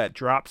interview that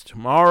drops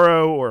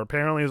tomorrow, or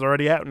apparently is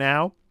already out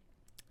now.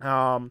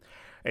 And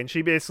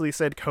she basically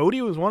said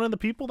Cody was one of the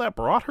people that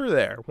brought her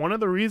there, one of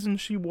the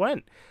reasons she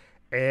went.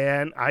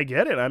 And I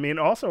get it. I mean,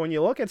 also, when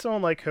you look at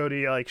someone like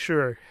Cody,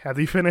 sure, have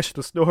you finished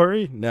the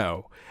story?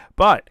 No.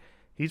 But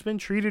he's been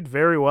treated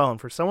very well.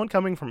 And for someone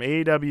coming from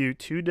AEW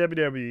to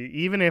WWE,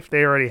 even if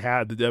they already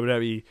had the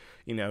WWE,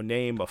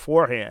 name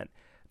beforehand,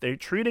 they're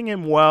treating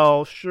him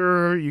well.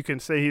 Sure, you can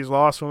say he's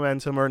lost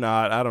momentum or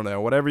not. I don't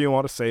know. Whatever you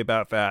want to say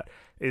about that.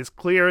 It's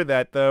clear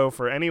that, though,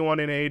 for anyone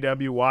in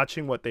AEW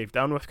watching what they've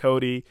done with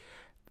Cody,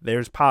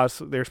 there's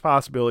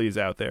possibilities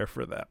out there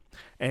for them.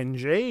 And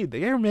Jade,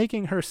 they are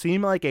making her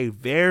seem like a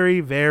very,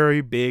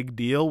 very big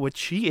deal, which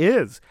she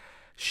is.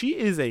 She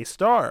is a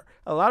star.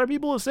 A lot of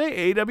people will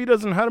say AEW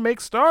doesn't know how to make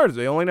stars.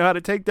 They only know how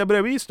to take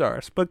WWE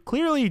stars. But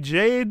clearly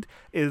Jade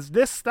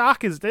this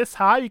stock is this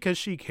high because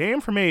she came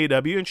from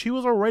AEW and she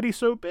was already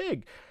so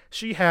big.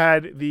 She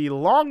had the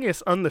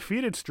longest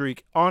undefeated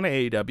streak on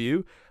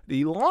AEW,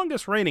 the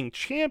longest reigning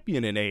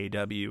champion in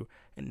AEW,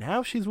 and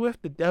now she's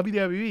with the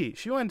WWE.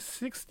 She went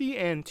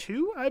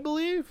 60-2, I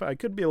believe. I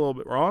could be a little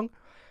bit wrong,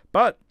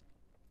 but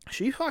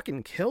she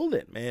fucking killed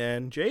it,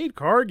 man. Jade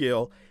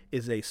Cargill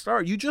is a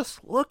star. You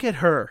just look at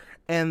her,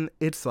 and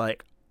it's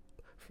like,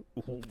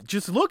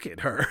 just look at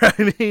her.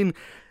 I mean,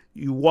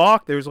 you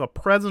walk, there's a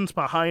presence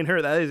behind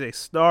her. That is a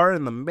star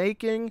in the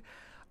making.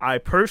 I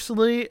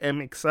personally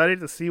am excited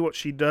to see what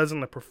she does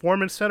in the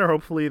Performance Center.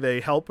 Hopefully they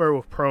help her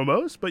with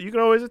promos, but you can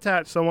always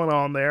attach someone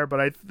on there. But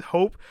I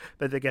hope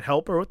that they can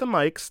help her with the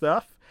mic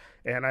stuff,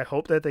 and I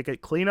hope that they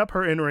could clean up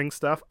her in-ring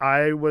stuff.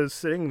 I was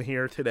sitting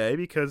here today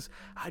because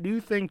I do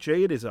think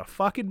Jade is a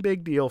fucking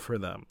big deal for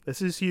them.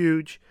 This is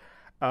huge.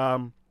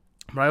 But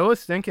I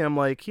was thinking, I'm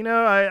like,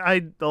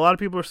 a lot of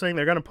people are saying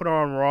they're going to put her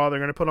on Raw, they're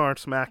going to put her on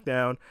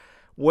SmackDown.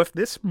 With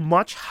this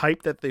much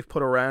hype that they've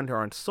put around her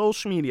on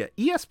social media,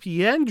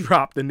 ESPN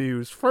dropped the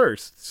news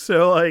first.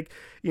 So,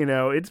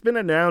 it's been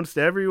announced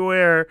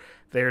everywhere.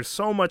 There's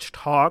so much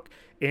talk.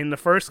 In the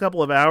first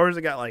couple of hours,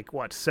 it got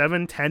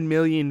 7-10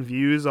 million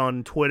views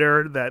on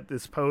Twitter that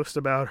this post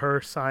about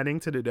her signing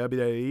to the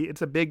WWE.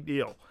 It's a big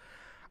deal.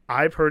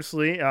 I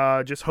personally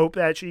just hope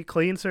that she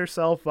cleans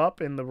herself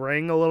up in the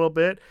ring a little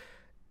bit.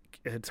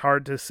 It's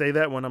hard to say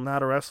that when I'm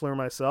not a wrestler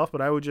myself, but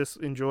I would just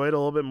enjoy it a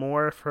little bit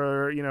more if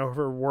her,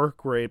 her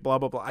work rate, blah,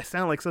 blah, blah. I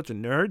sound like such a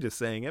nerd just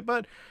saying it,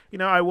 but,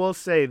 I will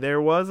say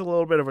there was a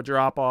little bit of a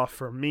drop off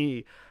for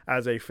me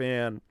as a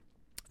fan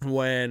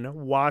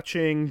when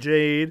watching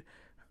Jade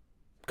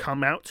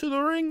come out to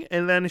the ring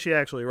and then she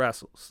actually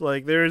wrestles.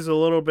 There's a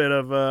little bit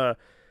of a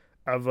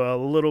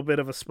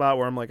spot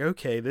where I'm like,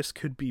 okay, this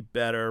could be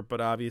better, but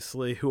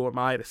obviously who am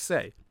I to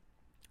say?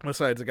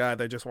 Besides a guy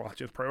that just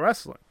watches pro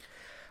wrestling.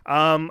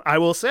 I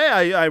will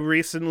say I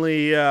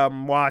recently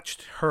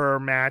watched her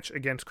match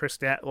against Chris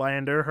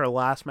Statlander, her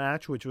last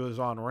match, which was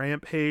on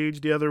Rampage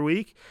the other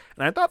week,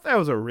 and I thought that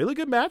was a really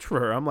good match for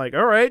her. I'm like,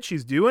 all right,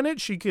 she's doing it.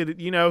 She could,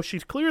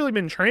 she's clearly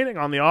been training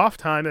on the off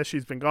time that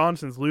she's been gone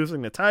since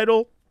losing the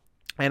title,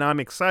 and I'm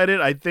excited.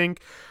 I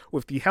think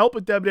with the help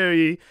of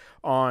WWE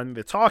on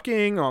the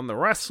talking, on the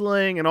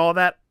wrestling, and all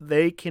that,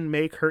 they can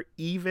make her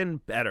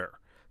even better.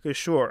 Because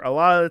sure, a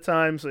lot of the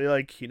times,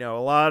 a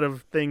lot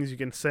of things you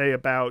can say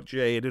about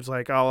Jade, it's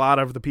like a lot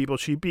of the people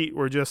she beat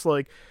were just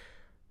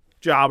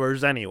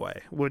jobbers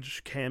anyway,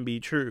 which can be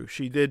true.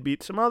 She did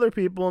beat some other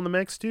people in the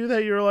mix too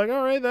that you're like,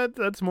 all right,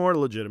 that's more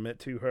legitimate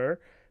to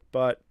her.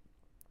 But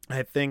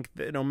I think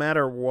that no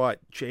matter what,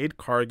 Jade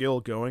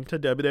Cargill going to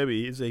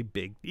WWE is a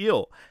big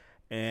deal.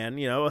 And,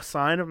 a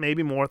sign of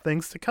maybe more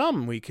things to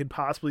come. We could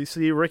possibly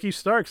see Ricky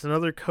Starks,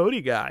 another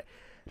Cody guy,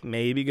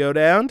 maybe go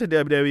down to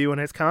WWE when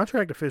his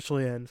contract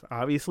officially ends.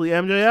 Obviously,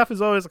 MJF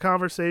is always a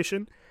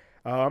conversation.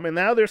 And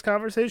now there's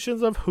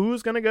conversations of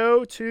who's going to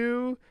go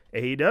to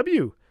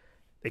AEW.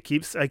 I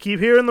keep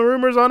hearing the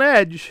rumors on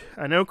Edge.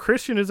 I know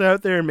Christian is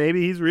out there.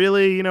 Maybe he's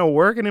really,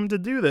 working him to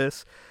do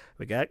this.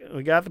 We got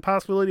the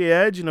possibility of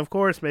Edge, and of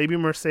course, maybe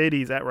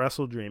Mercedes at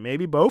WrestleDream.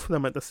 Maybe both of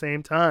them at the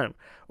same time.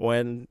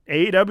 When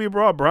AEW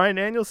brought Bryan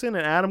Danielson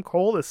and Adam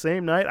Cole the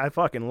same night, I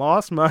fucking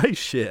lost my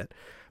shit.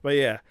 But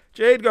yeah,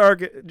 Jade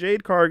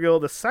Cargill,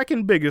 the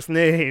second biggest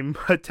name,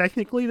 but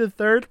technically the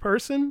third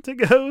person to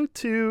go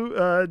to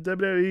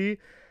WWE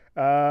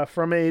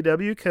from AEW,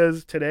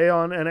 because today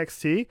on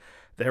NXT,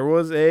 there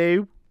was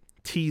a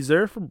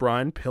teaser for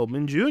Brian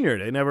Pillman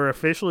Jr. They never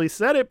officially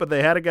said it, but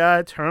they had a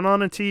guy turn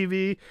on a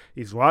TV.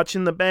 He's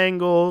watching the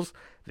Bengals.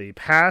 They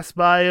pass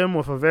by him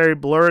with a very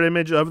blurred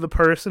image of the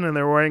person, and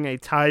they're wearing a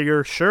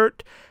Tiger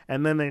shirt.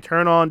 And then they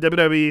turn on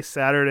WCW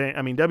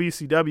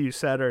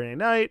Saturday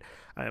night.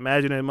 I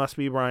imagine it must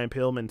be Brian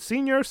Pillman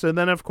Sr. So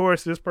then, of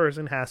course, this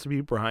person has to be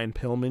Brian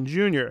Pillman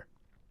Jr.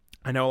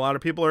 I know a lot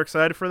of people are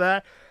excited for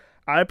that.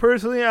 I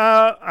personally,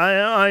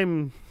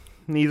 I'm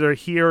neither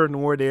here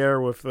nor there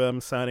with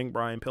them signing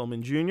Brian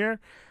Pillman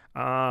Jr.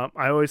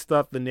 I always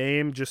thought the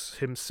name, just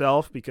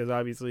himself, because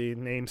obviously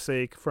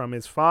namesake from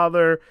his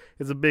father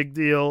is a big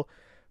deal.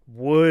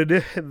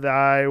 Would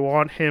I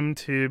want him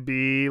to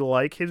be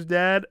like his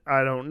dad?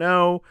 I don't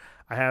know.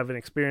 I haven't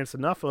experienced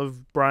enough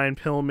of Brian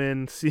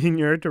Pillman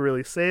Sr. to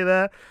really say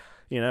that.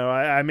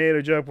 I made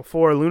a joke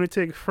before,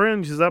 Lunatic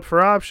Fringe is up for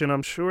option.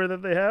 I'm sure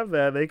that they have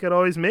that. They could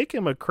always make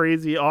him a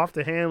crazy,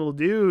 off-the-handle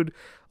dude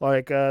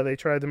like they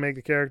tried to make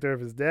the character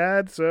of his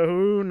dad, so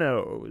who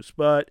knows.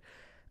 But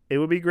it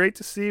would be great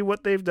to see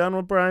what they've done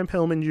with Brian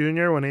Pillman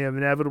Jr. when he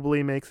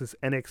inevitably makes his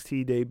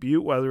NXT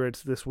debut, whether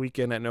it's this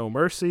weekend at No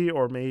Mercy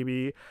or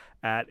maybe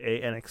at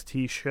a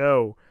NXT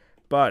show.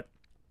 But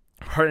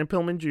Brian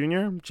Pillman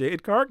Jr.,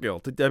 Jade Cargill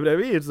to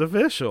WWE, it's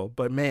official.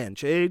 But man,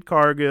 Jade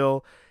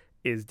Cargill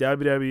is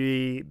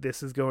WWE.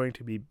 This is going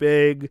to be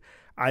big.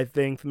 I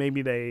think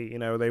maybe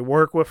they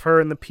work with her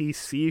in the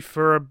PC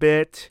for a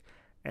bit,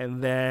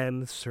 and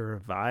then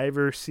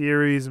Survivor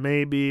Series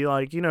maybe.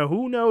 Like,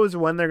 who knows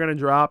when they're going to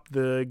drop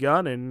the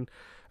gun and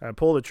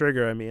pull the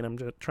trigger. I mean, I'm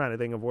just trying to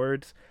think of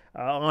words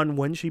on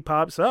when she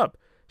pops up.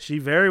 She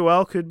very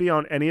well could be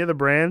on any of the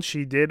brands.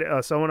 She did,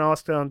 someone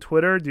asked on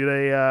Twitter,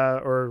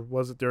 or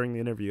was it during the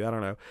interview? I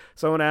don't know.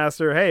 Someone asked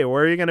her, hey,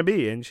 where are you going to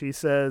be? And she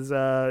says,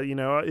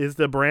 is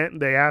the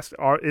brand, they asked,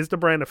 is the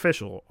brand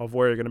official of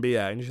where you're going to be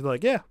at? And she's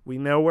like, yeah, we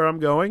know where I'm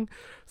going.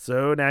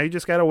 So now you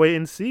just got to wait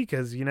and see,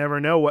 because you never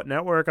know what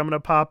network I'm going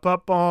to pop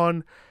up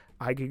on.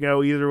 I could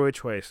go either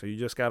which way, so you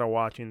just got to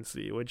watch and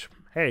see, which,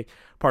 hey,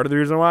 part of the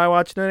reason why I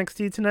watched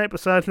NXT tonight,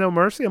 besides No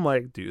Mercy, I'm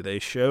like, do they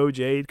show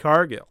Jade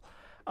Cargill?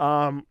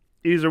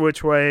 Either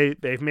which way,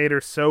 they've made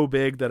her so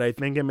big that I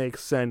think it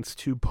makes sense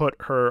to put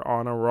her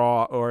on a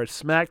Raw or a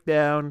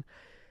SmackDown.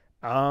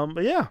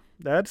 But yeah,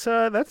 that's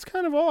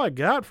kind of all I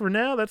got for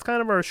now. That's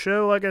kind of our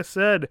show. Like I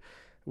said,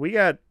 we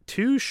got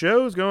 2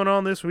 shows going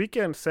on this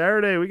weekend.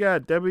 Saturday, we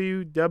got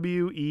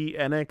WWE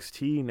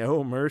NXT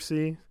No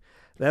Mercy.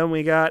 Then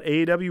we got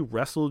AEW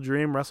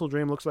WrestleDream.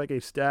 WrestleDream looks like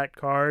a stacked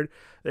card.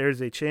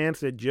 There's a chance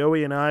that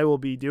Joey and I will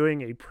be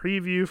doing a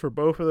preview for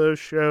both of those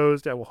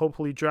shows that will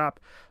hopefully drop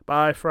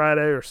by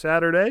Friday or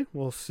Saturday.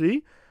 We'll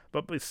see.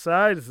 But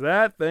besides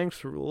that, thanks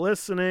for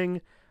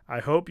listening. I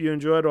hope you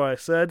enjoyed what I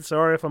said.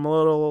 Sorry if I'm a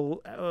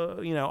little,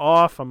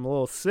 off. I'm a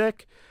little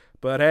sick.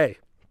 But hey,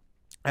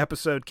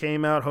 episode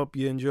came out. Hope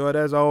you enjoyed.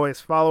 As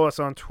always, follow us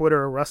on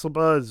Twitter,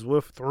 WrestleBuzz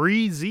with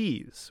 3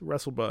 Z's.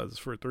 WrestleBuzz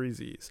for 3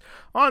 Z's.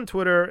 On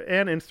Twitter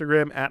and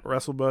Instagram at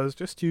WrestleBuzz,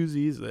 just 2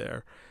 Z's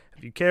there.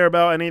 If you care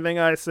about anything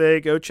I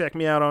say, go check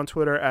me out on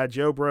Twitter at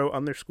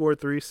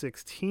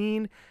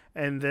JoeBro_316.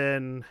 And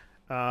then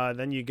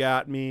you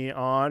got me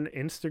on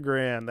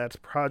Instagram. That's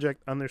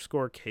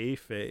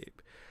Project_Kayfabe.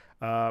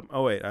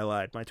 Wait, I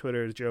lied. My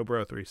Twitter is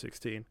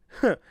JoeBro316.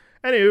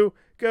 Anywho,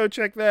 go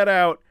check that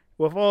out.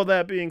 With all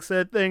that being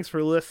said, thanks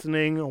for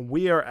listening.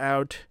 We are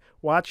out.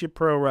 Watch your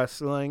pro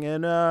wrestling,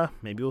 and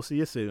maybe we'll see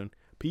you soon.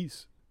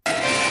 Peace.